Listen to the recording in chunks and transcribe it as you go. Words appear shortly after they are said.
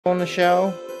On the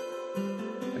show?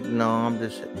 Like, no, I'm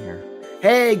just sitting here.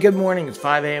 Hey, good morning. It's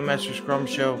 5 a.m. Mester Scrum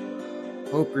Show.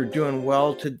 Hope you're doing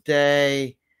well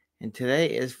today. And today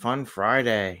is Fun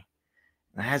Friday.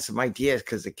 I had some ideas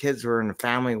because the kids were in the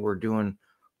family were doing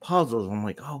puzzles. I'm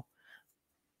like, oh,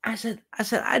 I said,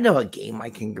 I know a game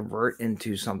I can convert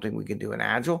into something we can do in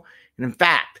Agile. And in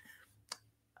fact,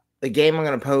 the game I'm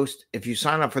going to post, if you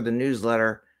sign up for the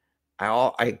newsletter,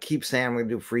 I keep saying I'm going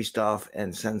to do free stuff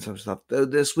and send some stuff. Though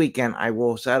this weekend, I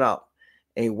will set up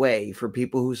a way for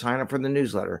people who sign up for the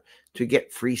newsletter to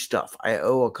get free stuff. I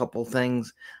owe a couple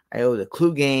things. I owe the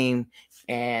clue game,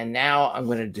 and now I'm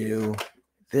going to do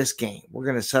this game. We're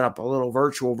going to set up a little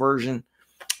virtual version.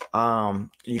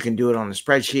 You can do it on the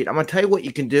spreadsheet. I'm going to tell you what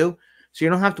you can do, so you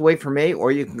don't have to wait for me,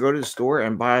 or you can go to the store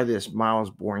and buy this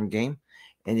Mille Borne game,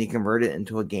 and you convert it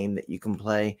into a game that you can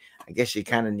play. I guess you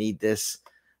kind of need this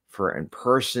for in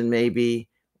person, maybe,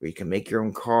 where you can make your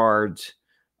own cards.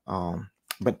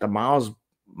 But the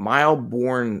Mille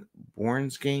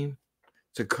Borne's game,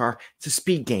 it's a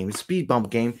speed game, it's a speed bump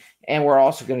game. And we're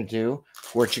also going to do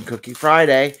Fortune Cookie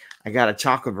Friday. I got a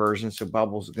chocolate version, so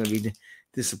Bubbles is going to be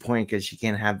disappointed because she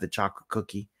can't have the chocolate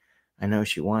cookie. I know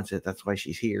she wants it. That's why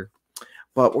she's here.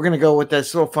 But we're going to go with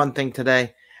this little fun thing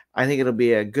today. I think it'll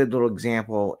be a good little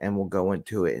example, and we'll go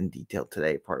into it in detail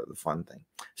today, part of the fun thing.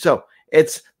 So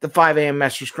it's the 5 a.m.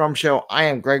 Mester Scrum Show. I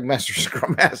am Greg Mester,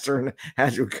 Scrum Master and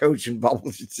Agile Coach, and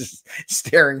Bubbles is just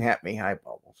staring at me. Hi,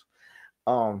 Bubbles.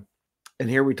 And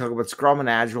here we talk about Scrum and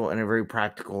Agile in a very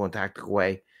practical and tactical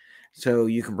way, so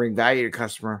you can bring value to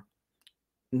customer,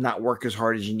 not work as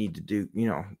hard as you need to do,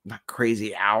 not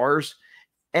crazy hours,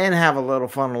 and have a little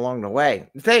fun along the way.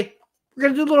 Today, we're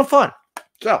going to do a little fun.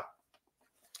 So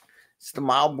it's the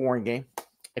Mille Borne game,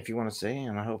 if you want to see,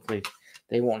 and hopefully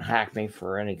they won't hack me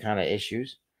for any kind of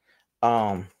issues.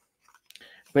 But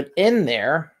in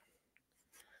there's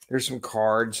some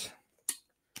cards.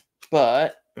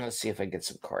 But let's see if I get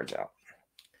some cards out.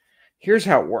 Here's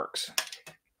how it works.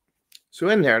 So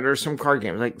in there's some card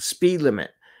games like speed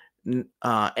limit,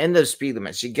 end of speed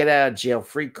limits. You get out of jail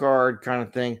free card kind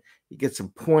of thing. You get some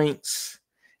points.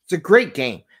 It's a great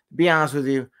game. To be honest with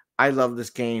you, I love this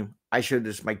game. I showed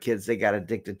this to my kids. They got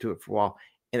addicted to it for a while,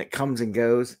 and it comes and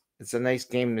goes. It's a nice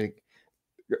game to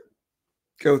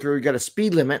go through. You got a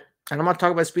speed limit, and I'm going to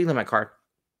talk about speed limit card.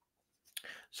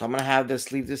 So I'm going to have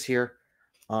this, leave this here.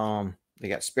 They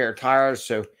got spare tires,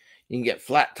 so you can get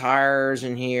flat tires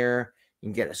in here. You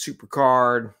can get a super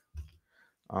card.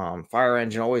 Fire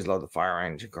engine, always love the fire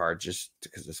engine card just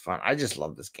because it's fun. I just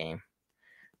love this game.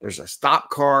 There's a stop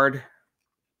card.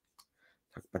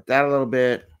 Talk about that a little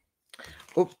bit.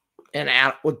 Oops. And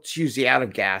let's use the out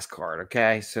of gas card.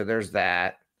 Okay, so there's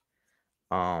that.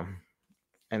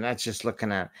 And that's just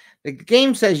looking at the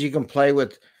game says you can play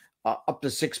with up to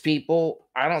 6 people.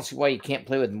 I don't see why you can't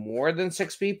play with more than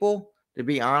 6 people. To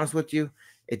be honest with you,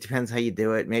 it depends how you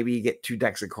do it. Maybe you get 2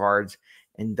 decks of cards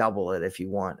and double it if you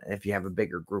want. If you have a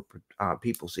bigger group of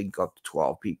people, so you can go up to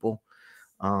 12 people.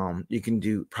 You can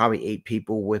do probably 8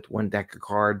 people with 1 deck of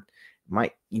card.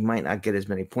 You might not get as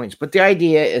many points, but the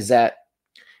idea is that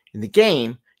in the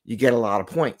game, you get a lot of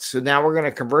points. So now we're going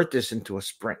to convert this into a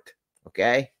sprint,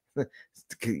 okay?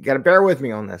 You got to bear with me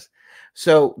on this.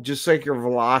 So just like your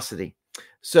velocity.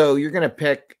 So you're going to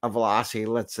pick a velocity,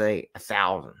 let's say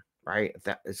 1,000, right?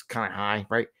 That is kind of high,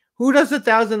 right? Who does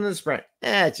 1,000 in the sprint?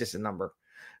 It's just a number.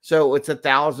 So it's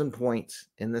 1,000 points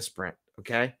in the sprint,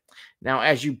 okay? Now,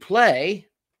 as you play,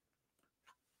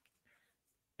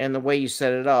 and the way you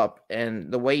set it up, and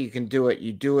the way you can do it,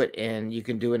 you can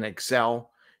do it in Excel.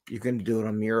 You can do it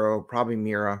on Miro, probably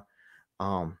Mira,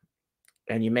 and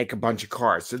you make a bunch of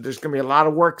cards. So there's going to be a lot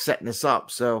of work setting this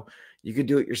up. So you can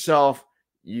do it yourself.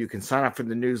 You can sign up for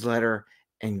the newsletter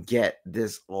and get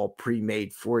this all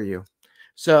pre-made for you.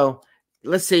 So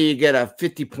let's say you get a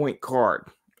 50-point card.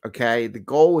 Okay, the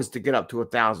goal is to get up to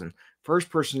 1,000. First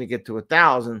person to get to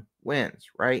 1,000 wins,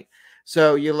 right?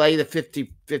 So you lay the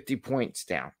 50 points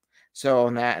down. So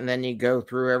on that, and then you go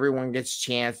through. Everyone gets a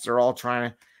chance. They're all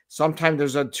trying to. Sometimes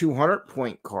there's a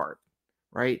 200-point card,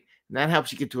 right? And that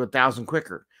helps you get to 1,000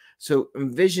 quicker. So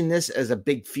envision this as a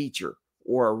big feature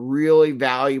or a really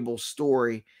valuable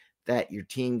story that your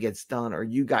team gets done, or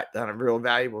you got done a real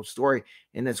valuable story,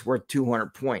 and it's worth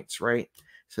 200 points, right?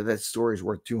 So that story is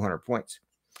worth 200 points.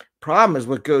 Problem is,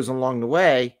 what goes along the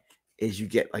way is you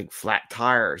get like flat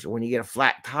tires. When you get a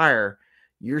flat tire,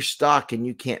 you're stuck and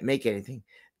you can't make anything.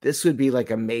 This would be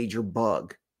like a major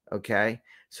bug, okay?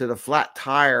 So the flat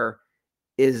tire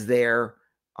is there.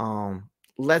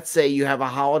 Let's say you have a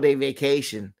holiday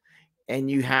vacation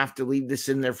and you have to leave this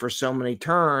in there for so many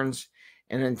turns,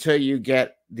 and until you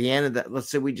get the end of that. Let's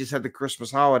say we just had the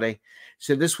Christmas holiday.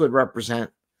 So this would represent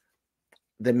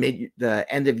the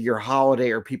end of your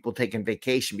holiday or people taking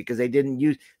vacation because they didn't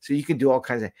use. So you can do all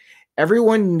kinds of.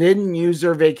 Everyone didn't use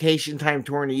their vacation time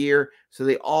during the year, so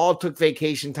they all took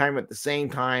vacation time at the same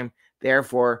time.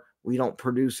 Therefore, we don't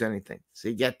produce anything. So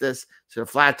you get this. So the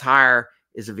flat tire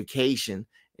is a vacation,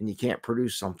 and you can't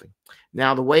produce something.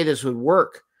 Now, the way this would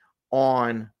work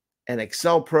on an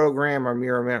Excel program or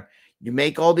Miro, you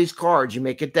make all these cards. You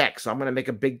make a deck. So I'm going to make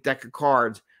a big deck of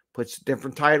cards, put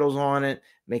different titles on it,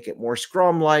 make it more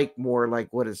Scrum-like, more like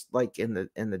what it's like in the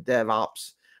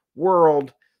DevOps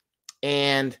world,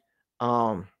 and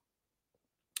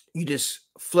you just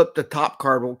flip the top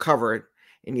card, will cover it,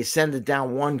 and you send it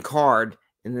down one card,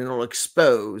 and then it'll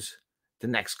expose the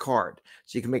next card.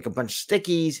 So you can make a bunch of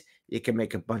stickies, you can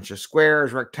make a bunch of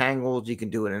squares, rectangles, you can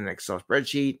do it in an Excel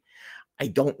spreadsheet. I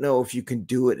don't know if you can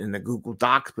do it in the Google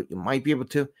Docs, but you might be able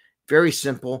to. Very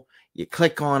simple. You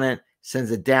click on it, sends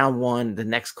it down one, the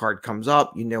next card comes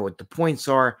up, you know what the points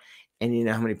are, and you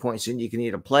know how many points, and you can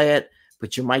either play it,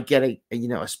 but you might get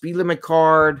a speed limit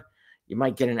card, you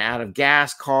might get an out of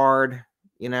gas card,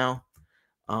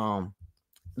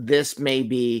 this may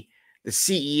be the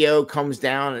CEO comes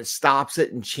down and stops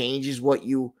it and changes what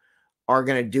you are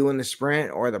going to do in the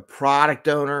sprint, or the product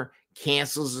owner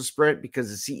cancels the sprint because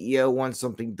the CEO wants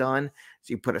something done.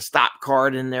 So you put a stop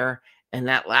card in there, and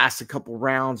that lasts a couple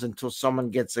rounds until someone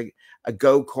gets a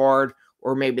go card,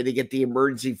 or maybe they get the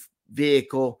emergency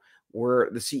vehicle where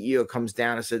the CEO comes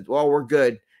down and says, well, we're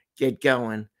good, get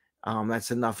going.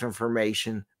 That's enough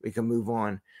information. We can move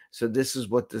on. So this is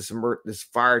what this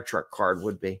fire truck card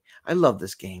would be. I love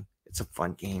this game. It's a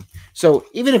fun game. So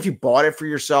even if you bought it for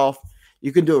yourself,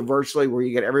 you can do it virtually where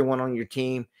you get everyone on your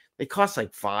team. They cost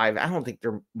like $5. I don't think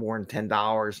they're more than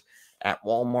 $10 at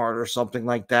Walmart or something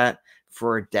like that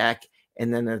for a deck.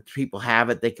 And then if people have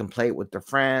it, they can play it with their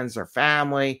friends, their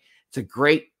family. It's a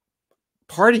great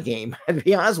party game, to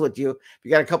be honest with you. If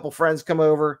you got a couple friends come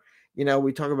over,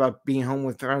 we talk about being home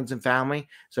with friends and family.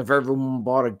 So if everyone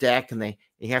bought a deck and they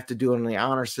have to do it in the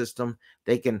honor system,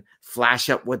 they can flash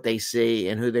up what they see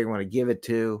and who they want to give it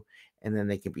to, and then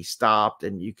they can be stopped,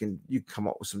 and you can come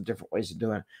up with some different ways of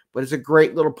doing it. But it's a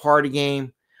great little party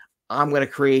game. I'm going to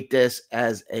create this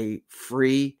as a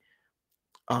free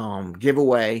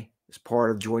giveaway as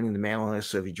part of joining the mailing list.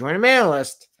 So if you join a mailing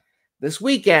list this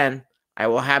weekend, I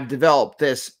will have developed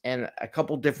this in a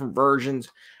couple different versions,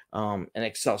 an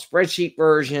Excel spreadsheet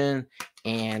version,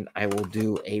 and I will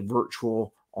do a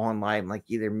virtual online, like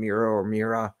either Miro or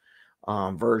Mira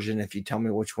version. If you tell me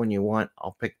which one you want,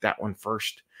 I'll pick that one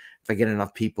first. If I get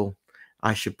enough people,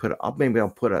 maybe I'll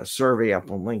put a survey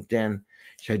up on LinkedIn.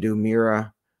 Should I do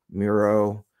Mira,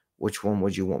 Miro? Which one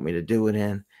would you want me to do it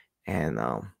in? And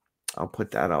I'll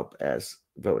put that up as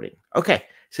voting. Okay,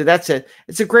 so that's it.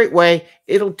 It's a great way.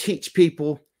 It'll teach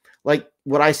people, like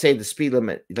what I say, the speed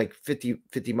limit, like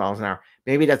 50 miles an hour.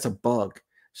 Maybe that's a bug.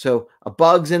 So a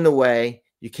bug's in the way.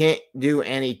 You can't do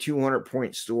any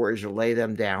 200-point stories or lay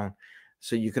them down.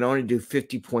 So you can only do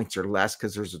 50 points or less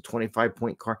because there's a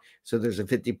 25-point card. So there's a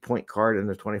 50-point card and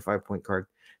a 25-point card.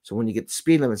 So when you get the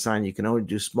speed limit sign, you can only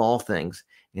do small things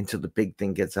until the big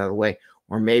thing gets out of the way.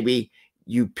 Or maybe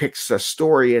you pick a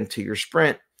story into your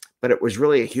sprint, but it was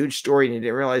really a huge story and you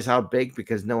didn't realize how big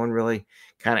because no one really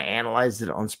kind of analyzed it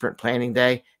on sprint planning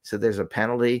day. So there's a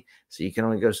penalty. So you can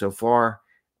only go so far.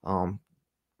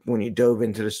 When you dove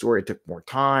into the story, it took more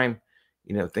time,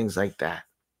 things like that.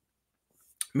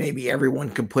 Maybe everyone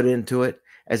can put into it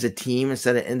as a team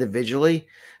instead of individually.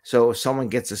 So if someone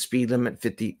gets a speed limit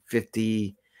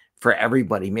 50 for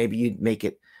everybody, maybe you'd make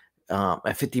it a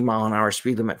 50-mile-an-hour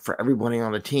speed limit for everybody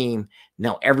on the team.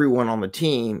 Now, everyone on the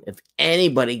team, if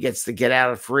anybody gets to get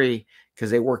out of free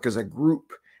because they work as a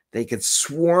group, they could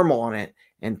swarm on it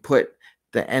and put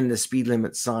the end the speed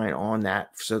limit sign on that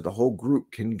so the whole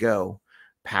group can go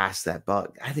past that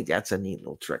bug. I think that's a neat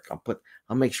little trick.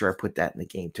 I'll make sure I put that in the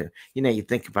game too. You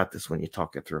think about this when you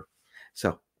talk it through.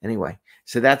 So anyway,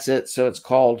 so that's it. So it's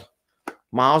called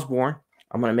Mille Borne.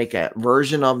 I'm going to make a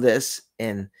version of this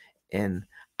in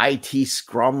IT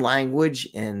Scrum language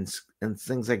and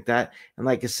things like that. And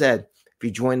like I said, if you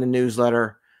join the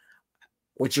newsletter,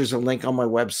 which is a link on my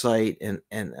website and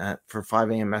for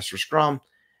 5 a.m. Mester Scrum,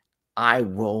 I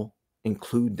will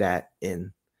include that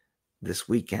in this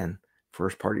weekend.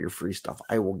 First part of your free stuff.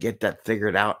 I will get that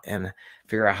figured out and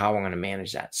figure out how I'm going to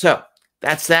manage that. So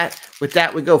that's that. With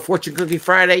that, we go Fortune Cookie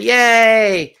Friday.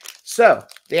 Yay! So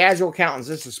the Agile Accountants,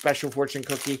 this is a special fortune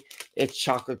cookie. It's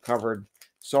chocolate covered.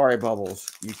 Sorry, Bubbles.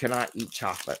 You cannot eat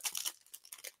chocolate.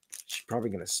 She's probably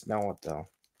going to smell it, though.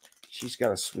 She's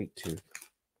got a sweet tooth.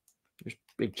 There's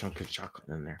big chunk of chocolate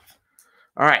in there.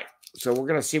 All right. So we're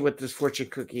going to see what this fortune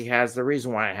cookie has. The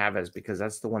reason why I have it is because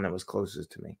that's the one that was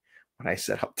closest to me when I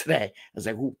set up today. I was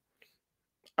like, ooh.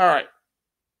 All right.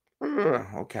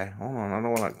 Okay. Hold on. I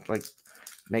don't want to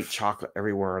make chocolate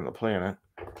everywhere on the planet.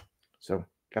 So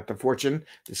got the fortune.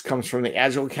 This comes from the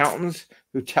Agile accountants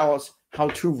who tell us how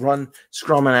to run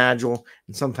Scrum and Agile.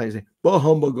 And sometimes they, bah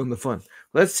humbug on the fun.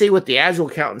 Let's see what the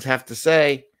Agile accountants have to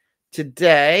say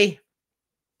today.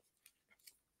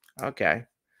 Okay.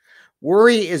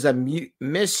 Worry is a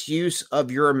misuse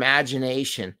of your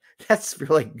imagination. That's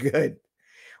really good.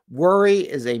 Worry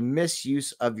is a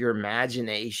misuse of your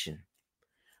imagination.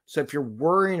 So if you're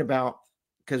worrying about,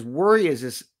 because worry is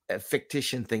this a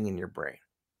fictitious thing in your brain.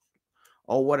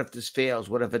 Oh, what if this fails?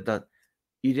 What if it does?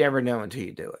 You never know until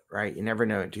you do it, right? You never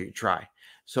know until you try.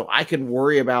 So I can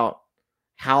worry about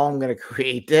how I'm going to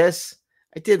create this.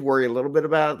 I did worry a little bit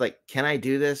about it. Like, can I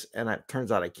do this? And it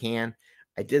turns out I can.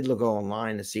 I did look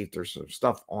online to see if there's some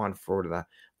stuff on for the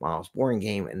Mille Borne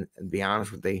game. And to be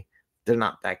honest with you, they're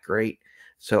not that great.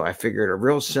 So I figured a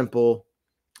real simple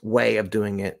way of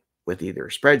doing it with either a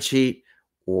spreadsheet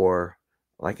or,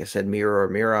 like I said, Miro or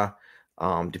Mira,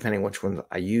 depending which one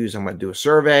I use. I'm going to do a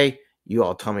survey. You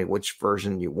all tell me which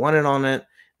version you wanted on it.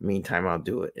 Meantime, I'll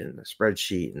do it in the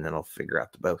spreadsheet and then I'll figure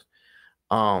out the both.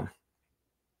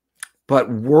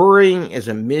 But worrying is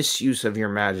a misuse of your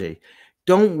imagination.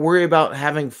 Don't worry about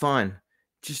having fun.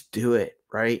 Just do it,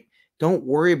 right? Don't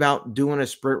worry about doing a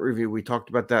sprint review. We talked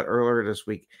about that earlier this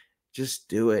week. Just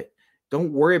do it.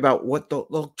 Don't worry about what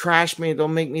they'll trash me. They'll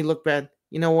make me look bad.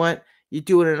 You know what? You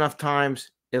do it enough times,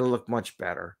 it'll look much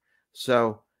better.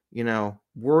 So,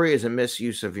 worry is a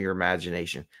misuse of your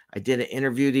imagination. I did an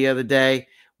interview the other day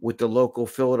with the local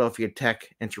Philadelphia tech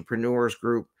entrepreneurs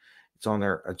group. It's on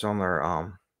their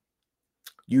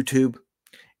YouTube.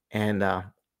 And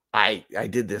I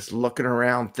did this looking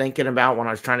around, thinking about when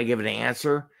I was trying to give an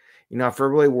answer. If I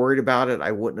really worried about it,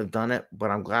 I wouldn't have done it.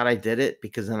 But I'm glad I did it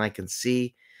because then I can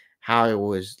see how I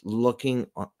was looking,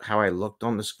 how I looked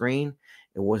on the screen.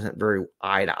 It wasn't very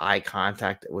eye-to-eye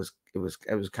contact. It was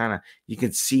kind of, you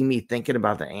could see me thinking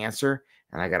about the answer,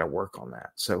 and I got to work on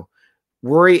that. So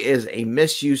worry is a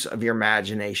misuse of your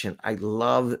imagination. I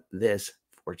love this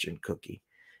fortune cookie.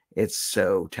 It's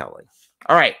so telling.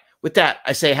 All right. With that,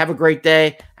 I say have a great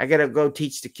day. I got to go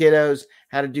teach the kiddos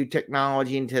how to do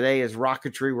technology. And today is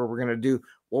rocketry, where we're going to do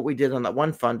what we did on that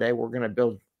one fun day. We're going to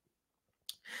build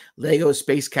Lego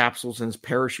space capsules and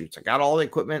parachutes. I got all the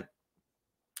equipment.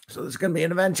 So this is going to be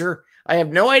an adventure. I have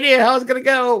no idea how it's going to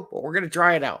go, but we're going to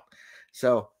try it out.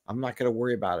 So I'm not going to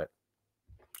worry about it.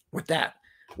 With that,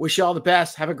 wish you all the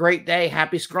best. Have a great day.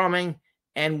 Happy scrumming.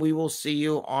 And we will see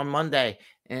you on Monday.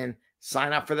 And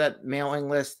sign up for that mailing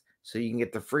list so you can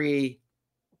get the free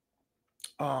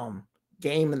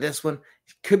game of this one.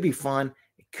 It could be fun.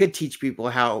 It could teach people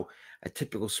how a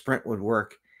typical sprint would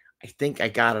work. I think I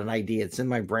got an idea. It's in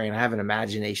my brain. I have an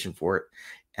imagination for it,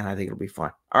 and I think it'll be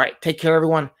fun. All right. Take care,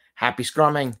 everyone. Happy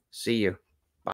scrumming. See you.